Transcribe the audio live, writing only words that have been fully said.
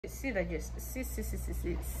See that, just see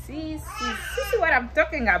what I'm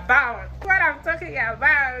talking about.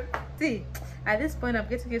 See, at this point I'm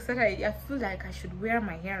getting excited. I feel like I should wear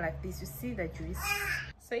my hair like this. You see the juice.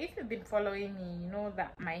 So if you've been following me, you know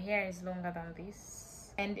that my hair is longer than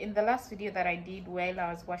this. And in the last video that I did while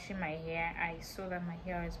I was washing my hair, I saw that my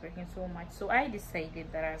hair is breaking so much, so I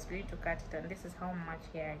decided that I was going to cut it, and this is how much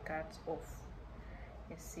hair I cut off.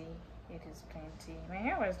 You see, it is plenty. My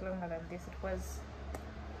hair was longer than this. It was,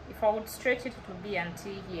 if I would stretch it, it would be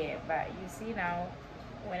until here, but you see now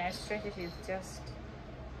when I stretch it, it's just,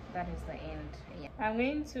 that is the end. Yeah, I'm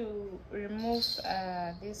going to remove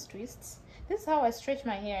these twists. This is how I stretch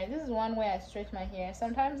my hair. This is one way I stretch my hair.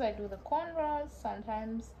 Sometimes I do the cornrows,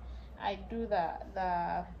 sometimes I do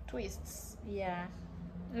the twists. Yeah,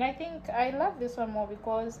 and I think I love this one more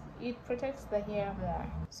because it protects the hair more.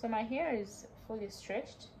 So my hair is fully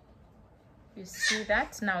stretched. You see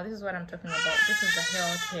that? Now this is what I'm talking about. This is the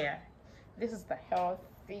health hair. This is the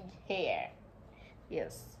healthy hair.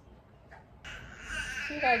 Yes.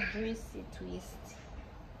 See that juicy twist?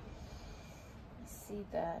 You see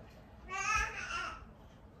that?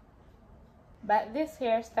 But this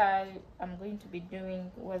hairstyle I'm going to be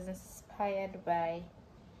doing was inspired by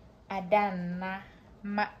Adana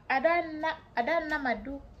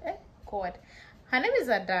Madu. God, her name is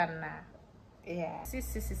Adana. Yeah. See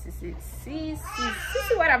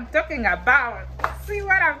what I'm talking about. See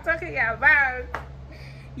what I'm talking about.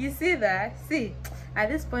 You see that? See, at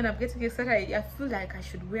this point I'm getting excited. I feel like I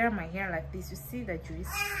should wear my hair like this. You see the juice?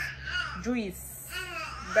 The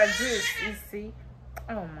juice, you see?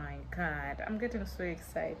 Oh my god, I'm getting so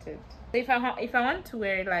excited. If I want to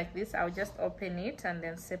wear it like this, I'll just open it and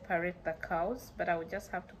then separate the curls, but I will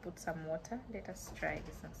just have to put some water. Let us try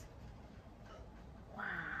this and see. Wow.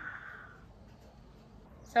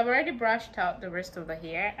 So I've already brushed out the rest of the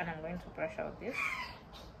hair, and I'm going to brush out this.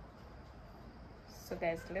 So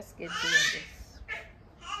guys, let's get doing this.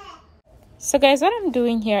 So guys, what I'm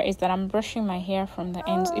doing here is that I'm brushing my hair from the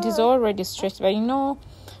ends. It is already stretched, but you know,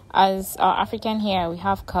 as our African hair, we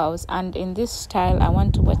have curls, and in this style I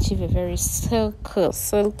want to achieve a very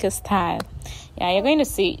silky style. Yeah, you're going to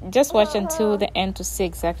see, just watch until the end to see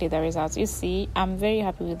exactly the results. You see, I'm very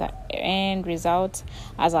happy with the end result.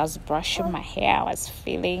 As I was brushing my hair, I was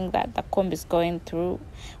feeling that the comb is going through,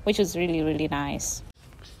 which was really nice.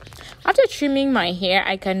 After trimming my hair,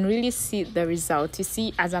 I can really see the result. You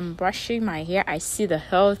see, as I'm brushing my hair, I see the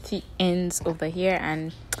healthy ends of the hair,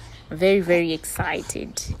 and very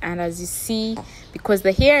excited. And as you see, because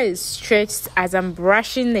the hair is stretched, as I'm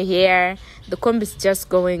brushing the hair, the comb is just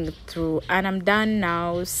going through, and I'm done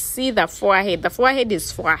now. See the forehead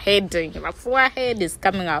is foreheading, the forehead is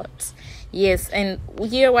coming out. Yes, and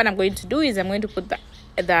here what I'm going to do is I'm going to put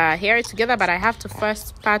the hair together, but I have to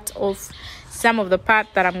first part off some of the part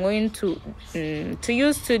that I'm going to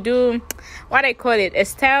use to do what I call it a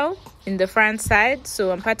style in the front side.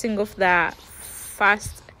 So I'm parting off the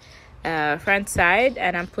first front side,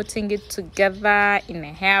 and I'm putting it together in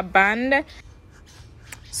a hairband.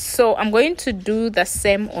 So I'm going to do the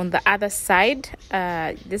same on the other side.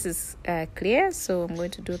 This is clear, so I'm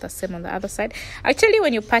going to do the same on the other side. Actually,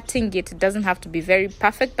 when you're parting it, it doesn't have to be very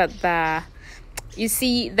perfect, but you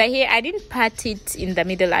see the hair, I didn't part it in the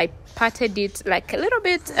middle. I parted it like a little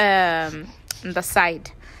bit on the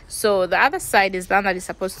side. So the other side is the one that is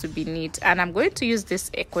supposed to be neat, and I'm going to use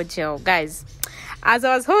this eco gel. Guys, as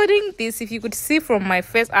I was holding this, if you could see from my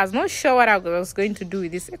face, I was not sure what I was going to do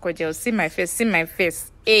with this eco gel. See my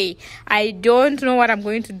face. Hey, I don't know what I'm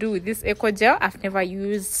going to do with this eco gel. I've never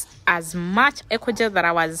used as much eco gel that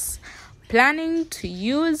I was planning to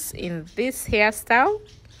use in this hairstyle.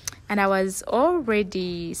 And I was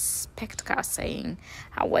already skeptical, saying,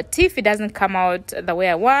 what if it doesn't come out the way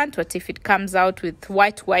I want? What if it comes out with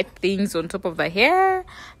white things on top of the hair?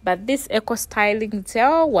 But this eco styling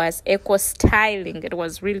gel was eco styling. It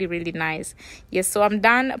was really nice. Yes, so I'm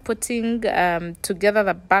done putting together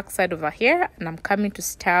the back side of the hair, and I'm coming to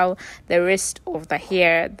style the rest of the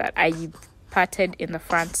hair that I parted in the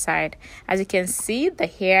front side. As you can see, the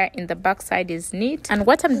hair in the back side is neat, and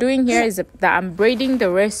what I'm doing here is that I'm braiding the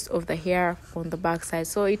rest of the hair on the back side,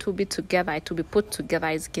 so it will be together, it will be put together.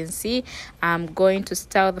 As you can see, I'm going to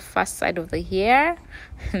style the first side of the hair.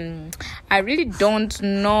 I really don't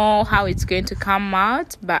know how it's going to come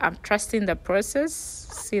out, but I'm trusting the process.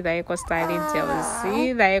 See the eco styling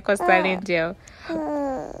gel.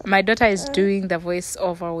 My daughter is doing the voice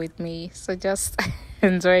over with me, so just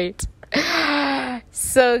enjoy it.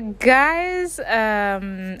 So guys,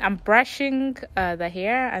 I'm brushing the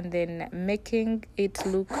hair and then making it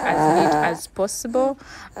look as neat as possible.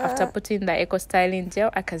 After putting the eco styling gel,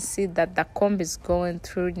 I can see that the comb is going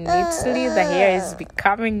through neatly. The hair is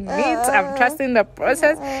becoming neat. I'm trusting the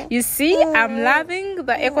process. You see, I'm loving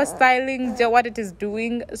the eco styling gel, what it is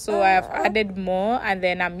doing. So I have added more, and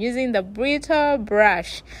then I'm using the brittle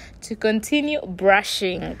brush to continue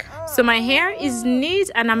brushing. So my hair is neat,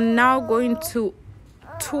 and I'm now going to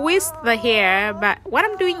twist the hair, but what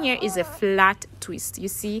I'm doing here is a flat twist. You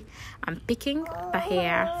see, I'm picking the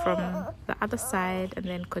hair from the other side and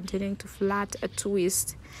then continuing to flat a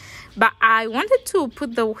twist. But I wanted to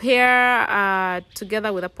put the hair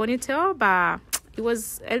together with a ponytail, but it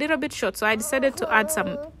was a little bit short, so I decided to add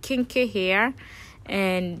some kinky hair.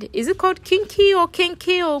 And is it called kinky or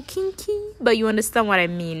kinky or kinky? But you understand what I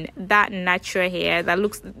mean. That natural hair that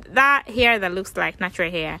looks like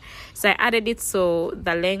natural hair. So I added it so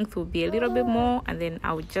the length will be a little bit more, and then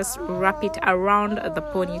I would just wrap it around the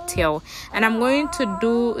ponytail. And I'm going to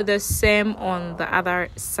do the same on the other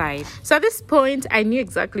side. So at this point, I knew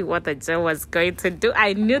exactly what the gel was going to do.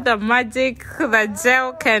 I knew the magic the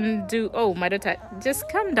gel can do. Oh, my daughter, just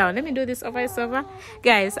calm down. Let me do this over.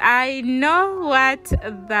 Guys, I know what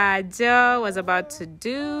the gel was about to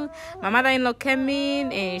do. My mother-in-law came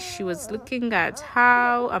in and she was looking at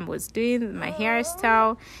how I was doing my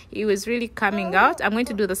hairstyle. It was really coming out. I'm going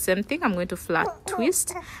to do the same thing. I'm going to flat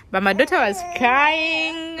twist, but my daughter was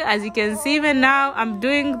crying. As you can see, even now I'm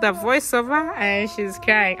doing the voiceover and she's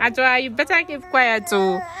crying. Ajwa, you better keep quiet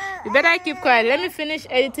too. You better keep quiet. Let me finish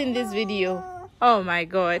editing this video. Oh my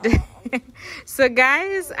god. So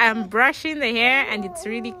guys, I'm brushing the hair and it's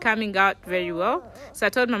really coming out very well. So I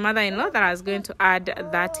told my mother-in-law that I was going to add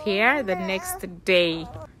that hair the next day.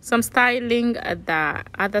 So I'm styling the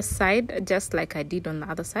other side just like I did on the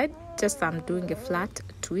other side. Just I'm doing a flat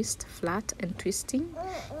twist, flat and twisting.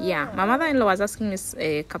 Yeah, my mother-in-law was asking me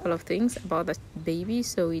a couple of things about the baby,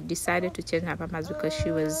 so we decided to change her pampers because she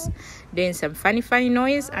was doing some funny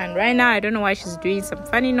noise, and right now I don't know why she's doing some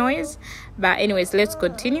funny noise. But anyways, let's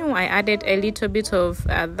continue. I added a little bit of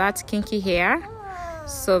that kinky hair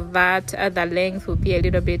so that the length will be a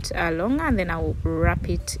little bit longer, and then I will wrap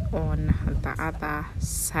it on the other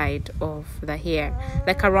side of the hair,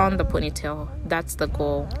 like around the ponytail. That's the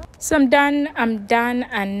goal. So I'm done,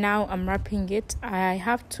 and now I'm wrapping it. I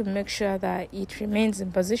have to make sure that it remains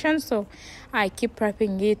in position, so I keep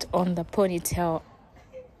wrapping it on the ponytail.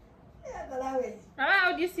 Mama,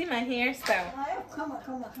 how do you see my hairstyle? Come on.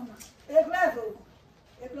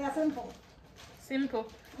 Simple.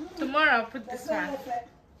 Tomorrow I'll put this one.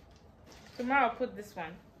 Tomorrow I'll put this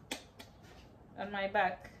one on my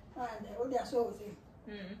back.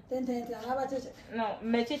 No,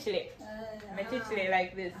 mechichile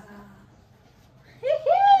like this.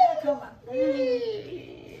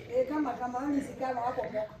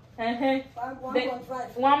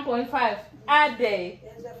 1.5 a day.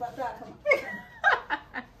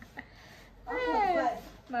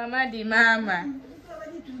 Mama di mama.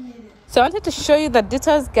 So I wanted to show you the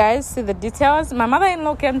details, guys. See the details. My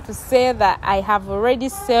mother-in-law came to say that I have already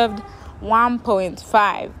saved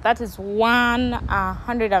 1.5. That is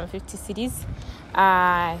 150 cities.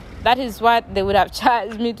 That is what they would have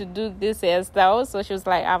charged me to do this hairstyle. So she was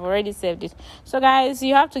like, I've already saved it. So guys,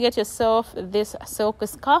 you have to get yourself this silk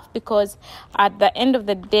scarf, because at the end of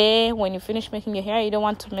the day, when you finish making your hair, you don't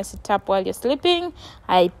want to mess it up while you're sleeping.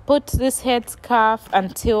 I put this head scarf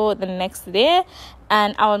until the next day,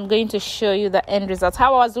 and I'm going to show you the end result.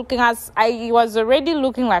 How I was looking, as I was already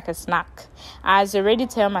looking like a snack. I was already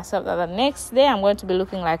telling myself that the next day I'm going to be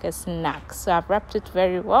looking like a snack. So I've wrapped it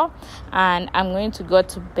very well, and I'm going to go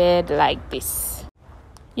to bed like this.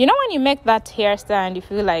 You know when you make that hairstyle and you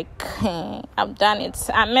feel like, I've done it.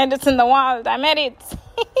 I made it in the world. I made it.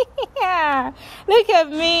 Yeah. Look at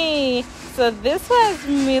me. So this was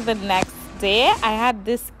me the next day. I had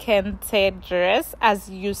this kente dress. As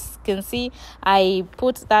you can see, I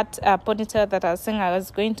put that ponytail that I was saying I was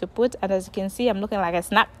going to put, and as you can see, I'm looking like a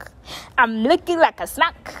snack. I'm looking like a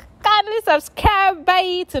snack. Kindly subscribe.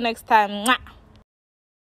 Bye. Till next time. Mwah.